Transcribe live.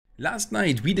Last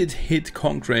night we did hit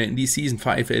Conqueror in the Season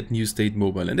 5 at New State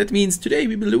Mobile, and that means today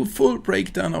we will do a full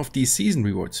breakdown of these season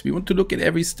rewards. We want to look at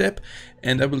every step,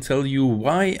 and I will tell you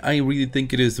why I really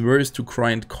think it is worth to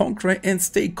grind Conqueror and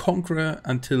stay Conqueror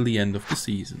until the end of the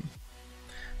season.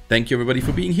 Thank you everybody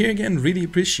for being here again, really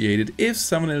appreciate it. If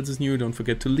someone else is new, don't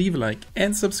forget to leave a like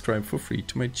and subscribe for free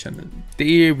to my channel.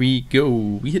 There we go,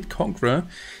 we hit Conqueror.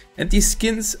 And these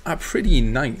skins are pretty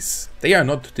nice. They are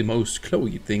not the most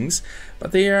Chloe things,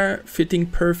 but they are fitting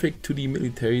perfect to the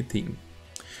military theme.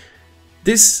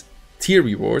 These tier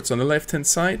rewards on the left hand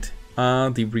side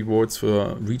are the rewards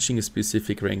for reaching a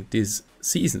specific rank this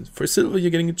season. For silver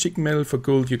you're getting a chicken medal, for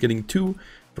gold you're getting 2,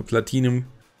 for platinum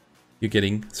you're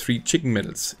getting 3 chicken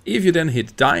medals. If you then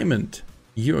hit diamond,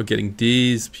 you are getting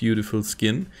this beautiful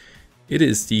skin. It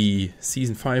is the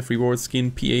Season 5 reward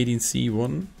skin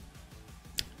P18C1.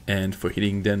 And for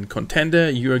hitting then contender,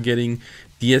 you are getting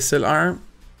DSLR,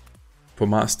 for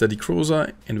master the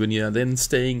cruiser, and when you are then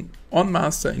staying on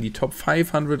master in the top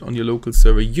 500 on your local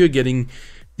server, you're getting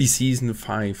the Season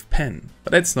 5 pen.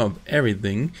 But that's not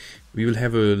everything. We will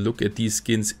have a look at these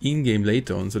skins in-game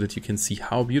later on so that you can see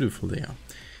how beautiful they are.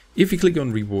 If you click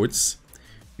on rewards,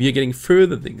 we are getting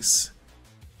further things.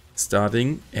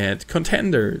 Starting at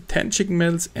contender, 10 chicken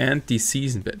medals and the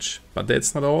season badge. But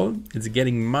that's not all, it's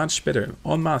getting much better.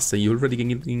 On master you're already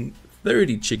getting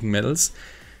 30 chicken medals,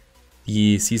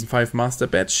 the season 5 master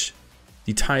badge,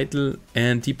 the title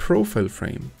and the profile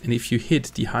frame. And if you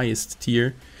hit the highest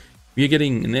tier, we are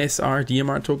getting an SR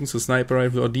DMR token, so sniper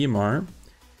rifle or DMR,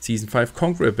 season 5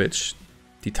 Conqueror badge,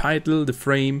 the title, the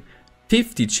frame,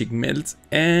 50 chicken medals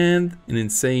and an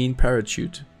insane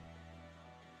parachute.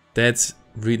 That's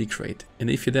really great. And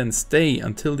if you then stay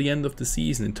until the end of the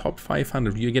season in top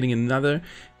 500, you're getting another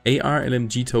AR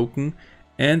LMG token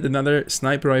and another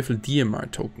sniper rifle DMR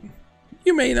token.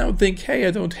 You may now think, hey,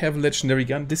 I don't have a legendary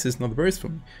gun, this is not worth for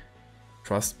me.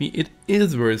 Trust me, it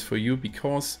is worth for you,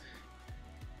 because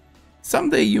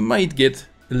someday you might get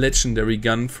a legendary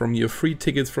gun from your free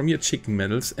tickets, from your chicken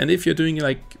medals. And if you're doing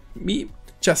like me,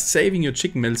 just saving your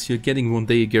chicken medals, you're getting one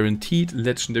day a guaranteed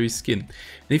legendary skin. And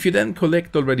if you then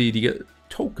collect already the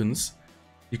tokens,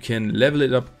 you can level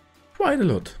it up quite a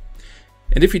lot.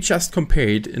 And if you just compare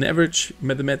it, an average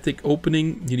mathematic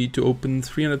opening, you need to open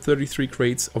 333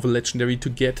 crates of a legendary to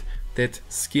get that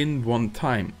skin one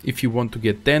time. If you want to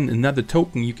get then another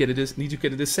token, you need to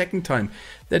get it a second time.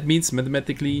 That means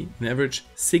mathematically an average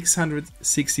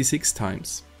 666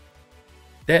 times.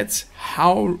 That's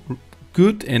how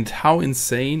good and how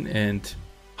insane and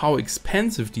how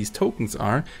expensive these tokens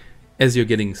are, as you're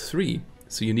getting 3.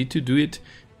 So you need to do it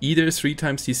either 3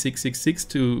 times the 666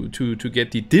 to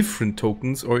get the different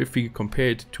tokens, or if we compare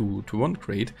it to one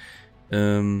crate,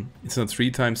 it's not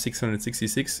 3 times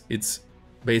 666, it's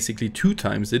basically 2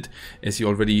 times it, as you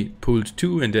already pulled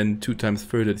 2 and then 2 times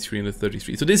further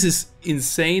 333. So this is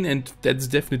insane, and that's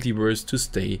definitely worth to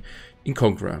stay in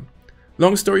Conqueror.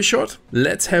 Long story short,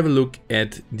 let's have a look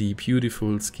at the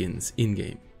beautiful skins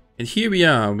in-game. And here we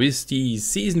are with the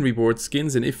season reward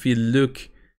skins, and if we look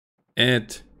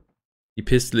at the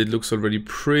pistol, it looks already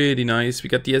pretty nice. We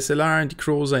got the SLR and the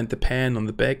cruiser and the pan on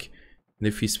the back. And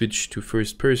if we switch to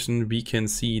first person, we can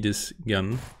see this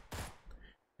gun.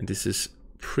 And this is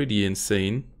pretty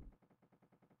insane.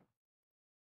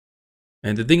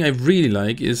 And the thing I really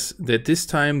like is that this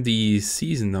time the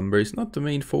season number is not the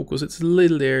main focus. It's a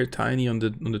little there, tiny on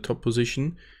the top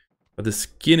position. But the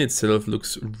skin itself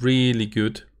looks really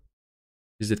good.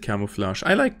 Is it camouflage?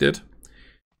 I liked it.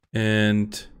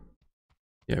 And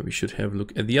yeah, we should have a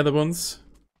look at the other ones.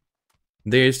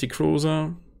 There's the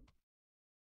cruiser.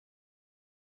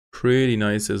 Pretty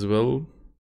nice as well.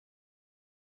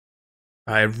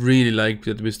 I really like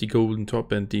that with the golden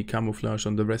top and the camouflage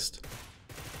on the rest.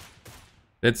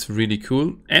 That's really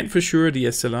cool. And for sure the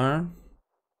SLR.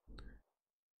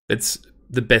 That's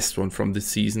the best one from this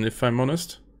season, if I'm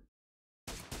honest.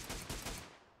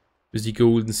 With the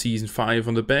golden Season 5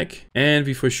 on the back. And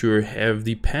we for sure have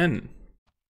the pen,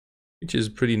 which is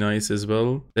pretty nice as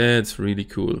well. That's really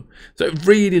cool. So I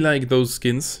really like those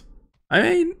skins. I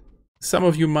mean, some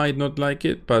of you might not like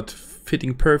it, but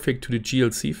fitting perfect to the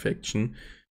GLC faction.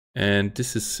 And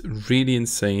this is really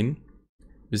insane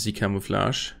with the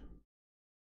camouflage.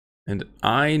 And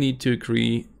I need to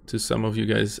agree to some of you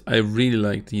guys. I really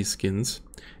like these skins.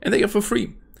 And they are for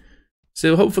free.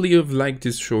 So hopefully you've liked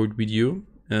this short video.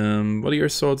 What are your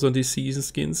thoughts on these season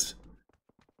skins?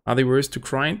 Are they worth to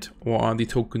grind, or are the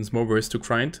tokens more worth to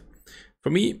grind? For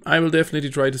me, I will definitely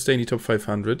try to stay in the top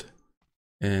 500.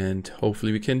 And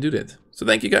hopefully we can do that. So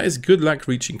thank you guys, good luck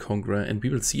reaching Conqueror, and we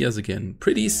will see us again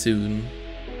pretty soon.